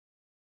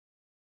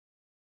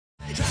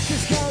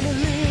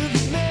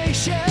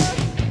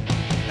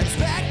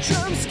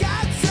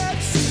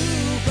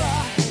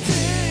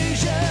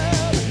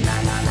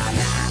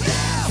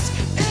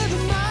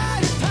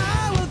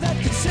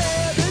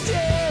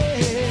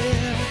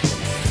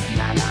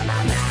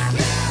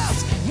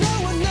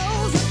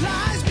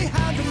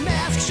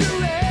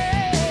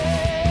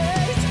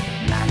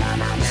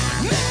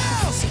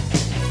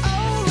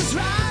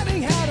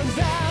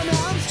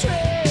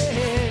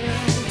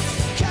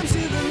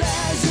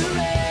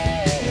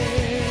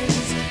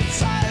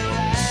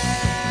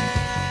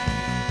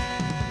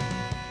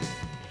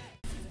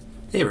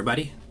Hey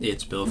everybody,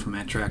 it's Bill from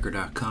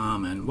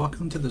Matt-Trakker.com and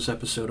welcome to this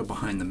episode of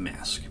Behind the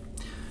Mask.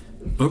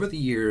 Over the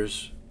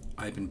years,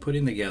 I've been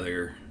putting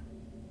together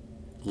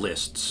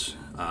lists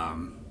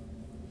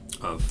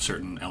of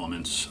certain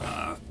elements,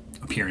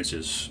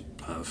 appearances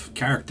of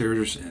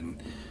characters and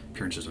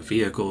appearances of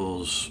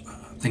vehicles,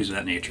 things of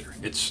that nature.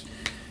 It's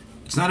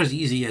not as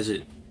easy as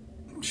it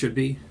should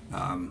be,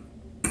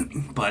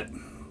 but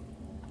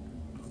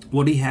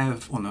what we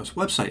have on this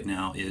website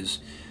now is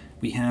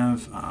we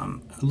have a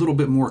little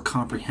bit more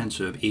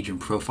comprehensive agent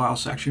profile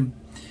section,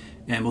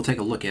 and we'll take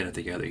a look at it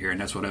together here,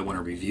 and that's what I want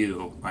to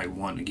review. I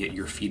want to get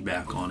your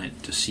feedback on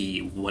it to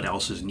see what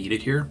else is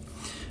needed here,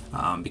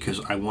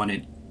 because I want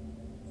it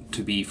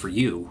to be for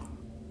you,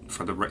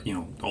 for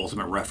the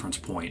ultimate reference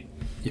point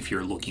if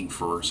you're looking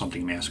for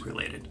something mask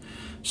related.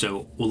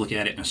 So we'll look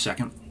at it in a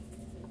second.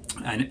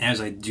 And as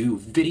I do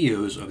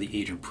videos of the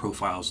agent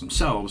profiles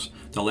themselves,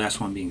 the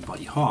last one being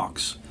Buddy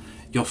Hawks,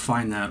 you'll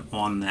find that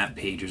on that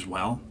page as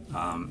well,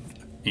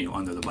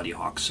 under the Buddy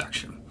Hawks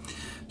section.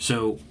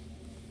 So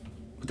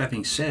with that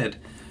being said,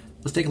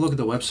 let's take a look at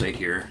the website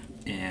here,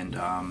 and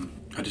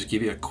I'll just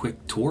give you a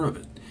quick tour of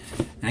it.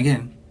 And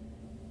again,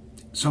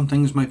 some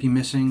things might be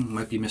missing,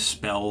 might be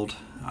misspelled.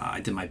 I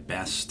did my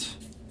best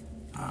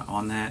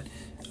on that,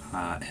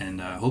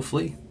 and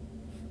hopefully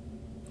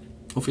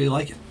you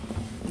like it.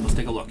 Let's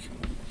take a look.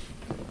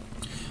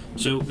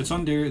 So it's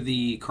under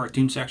the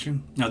cartoon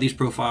section. Now these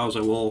profiles,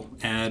 I will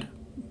add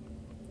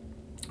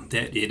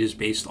that it is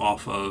based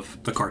off of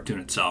the cartoon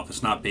itself.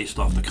 It's not based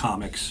off the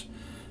comics.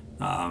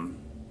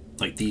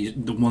 Like the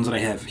ones that I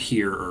have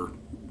here are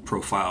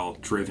profile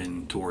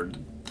driven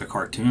toward the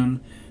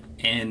cartoon,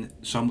 and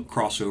some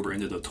crossover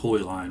into the toy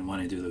line when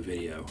I do the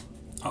video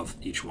of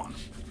each one.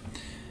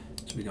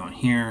 So we go in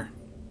here,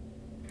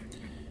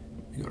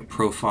 we go to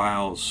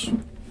profiles.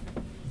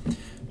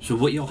 So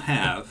what you'll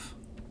have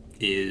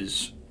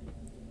is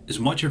as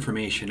much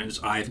information as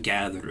I've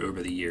gathered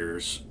over the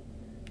years.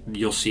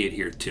 You'll see it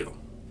here too.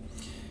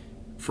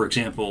 For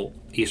example,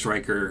 Ace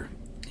Riker,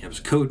 he has his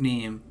code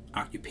name,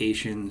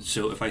 occupation.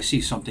 So if I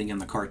see something in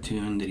the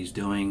cartoon that he's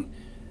doing,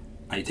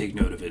 I take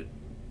note of it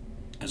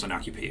as an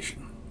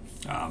occupation.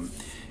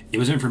 It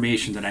was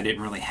information that I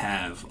didn't really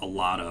have a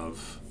lot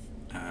of,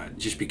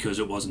 just because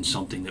it wasn't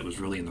something that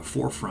was really in the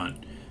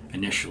forefront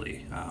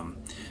initially.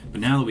 But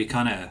now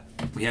that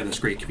we have this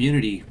great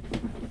community,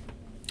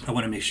 I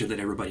want to make sure that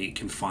everybody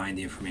can find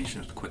the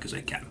information as quick as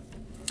they can.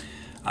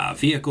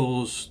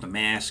 Vehicles, the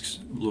masks,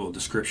 a little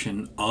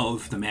description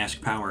of the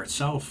mask power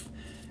itself,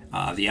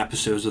 the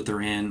episodes that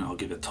they're in. I'll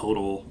give a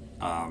total,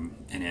 and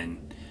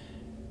then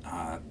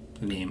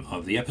the name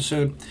of the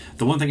episode.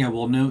 The one thing I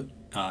will note,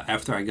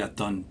 after I got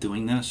done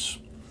doing this,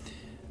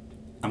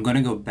 I'm going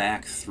to go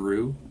back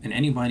through, and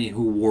anybody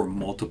who wore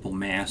multiple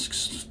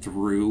masks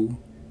through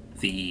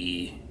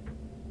the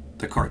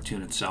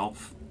cartoon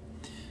itself,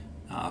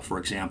 for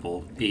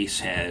example,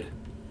 Ace had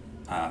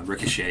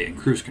Ricochet and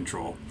Cruise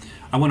Control.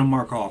 I want to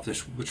mark off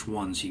which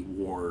ones he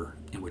wore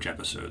in which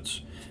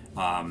episodes.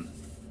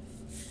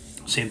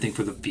 Same thing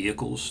for the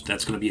vehicles.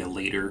 That's going to be a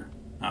later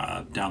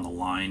down the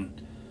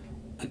line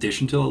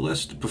addition to the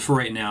list. But for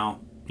right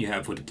now, you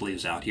have what it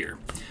lays out here.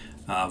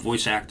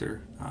 Voice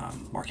actor,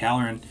 Mark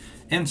Halloran,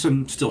 and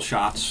some still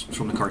shots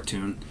from the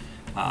cartoon.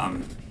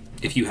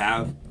 If you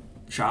have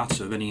shots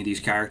of any of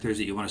these characters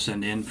that you want to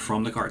send in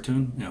from the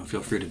cartoon,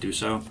 feel free to do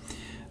so.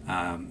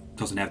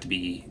 Doesn't have to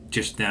be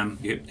just them.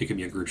 It could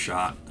be a group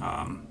shot.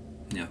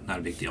 Not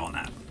a big deal on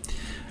that.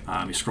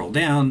 You scroll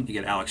down, you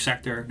get Alex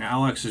Sector.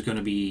 Now Alex is going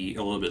to be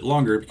a little bit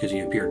longer because he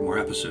appeared in more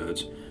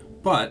episodes,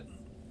 but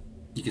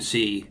you can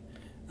see,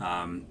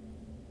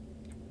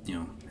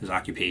 his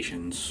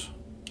occupations,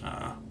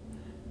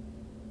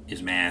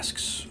 his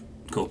masks,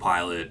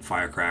 co-pilot,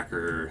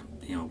 firecracker,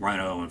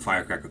 Rhino and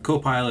firecracker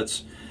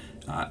co-pilots.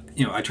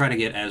 I try to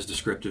get as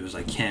descriptive as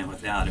I can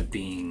without it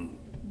being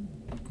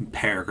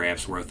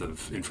paragraphs worth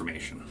of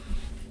information.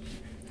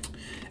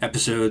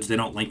 Episodes, they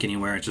don't link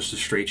anywhere. It's just a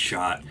straight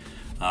shot.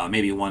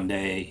 Maybe one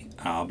day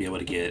I'll be able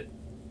to get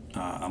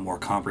a more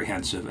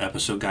comprehensive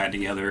episode guide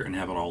together and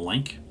have it all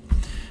link.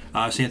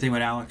 Same thing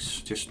with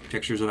Alex, just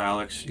pictures of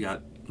Alex. You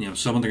got,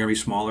 some of them are going to be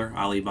smaller.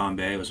 Ali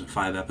Bombay was in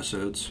 5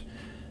 episodes.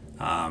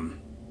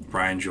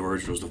 Brian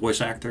George was the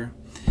voice actor.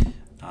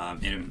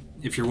 And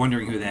if you're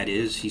wondering who that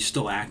is, he's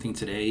still acting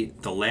today.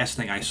 The last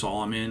thing I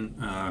saw him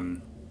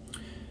in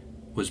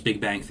was Big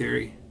Bang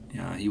Theory.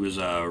 He was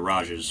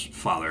Raj's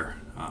father,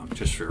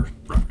 just for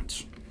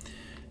reference.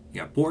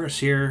 You got Boris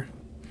here,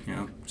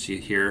 see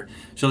it here.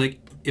 So like,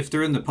 if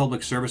they're in the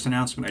public service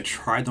announcement, I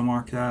tried to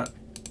mark that.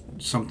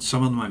 Some of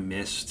them I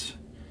missed.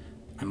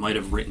 I might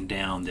have written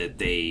down that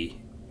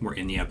they were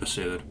in the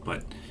episode,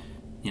 but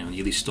you at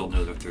least still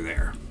know that they're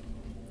there.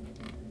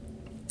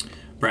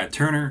 Brad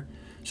Turner.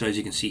 So as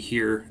you can see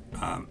here,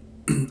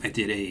 I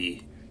did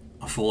a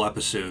full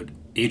episode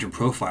agent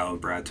profile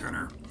of Brad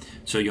Turner.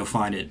 So you'll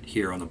find it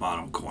here on the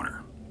bottom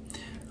corner.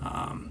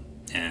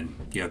 And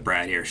you have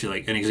Brad here. So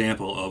like an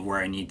example of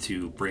where I need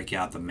to break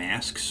out the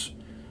masks.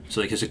 So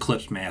like his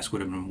Eclipse mask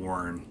would have been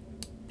worn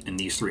in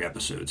these 3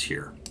 episodes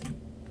here.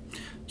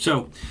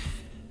 So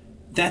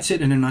that's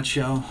it in a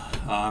nutshell.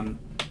 I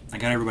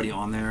got everybody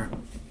on there.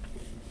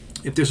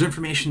 If there's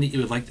information that you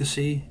would like to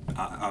see,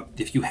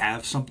 if you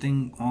have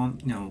something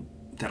on,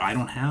 that I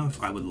don't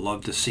have, I would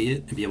love to see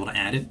it and be able to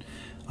add it.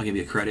 I'll give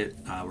you a credit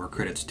where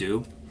credit's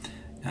due.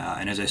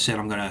 And as I said,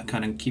 I'm going to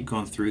kind of keep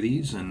going through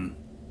these and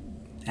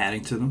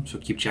adding to them, so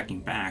keep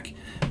checking back.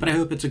 But I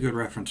hope it's a good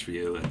reference for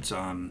you.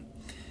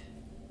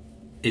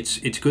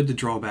 It's good to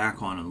draw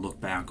back on and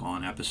look back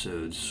on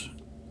episodes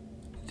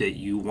that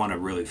you want to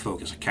really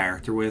focus a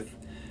character with.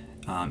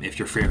 If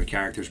your favorite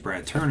character is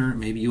Brad Turner,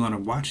 maybe you want to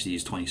watch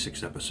these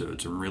 26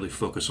 episodes and really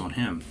focus on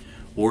him.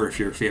 Or if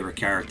your favorite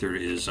character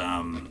is,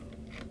 Nevada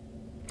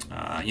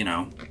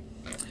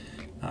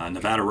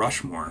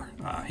Rushmore,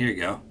 here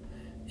you go.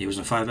 He was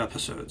in 5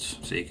 episodes,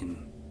 so you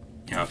can,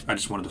 I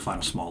just wanted to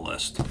find a small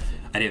list.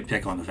 I didn't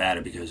pick on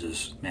Nevada because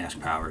his mask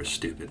power is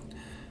stupid.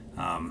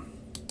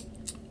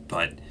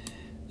 But,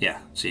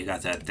 yeah, so you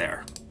got that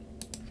there.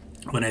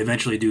 When I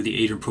eventually do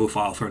the agent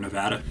profile for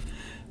Nevada,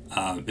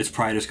 it's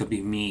probably just going to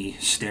be me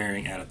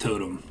staring at a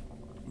totem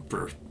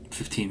for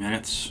 15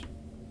 minutes,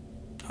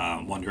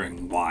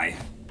 wondering why.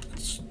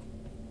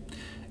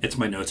 It's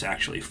my notes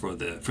actually for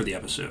the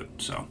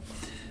episode, so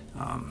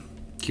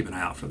keep an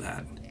eye out for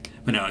that.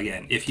 But no,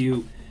 again, if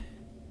you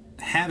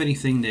have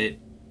anything that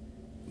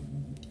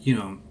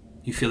you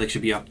feel like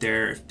should be up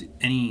there, if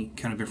any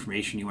kind of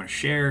information you want to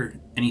share,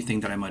 anything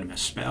that I might have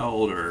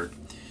misspelled, or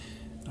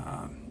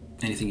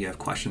anything you have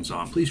questions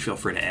on, please feel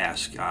free to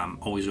ask. I'm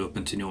always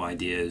open to new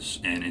ideas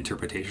and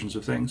interpretations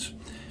of things,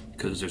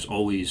 because there's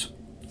always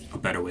a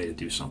better way to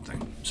do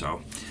something.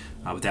 So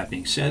with that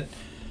being said,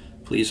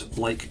 please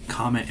like,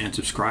 comment, and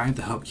subscribe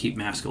to help keep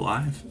Mask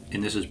alive.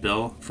 And this is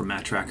Bill from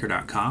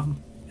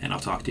Matt-Trakker.com, and I'll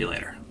talk to you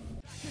later.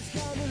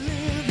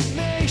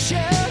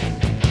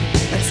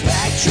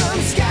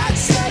 Spectrum's got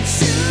such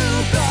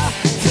super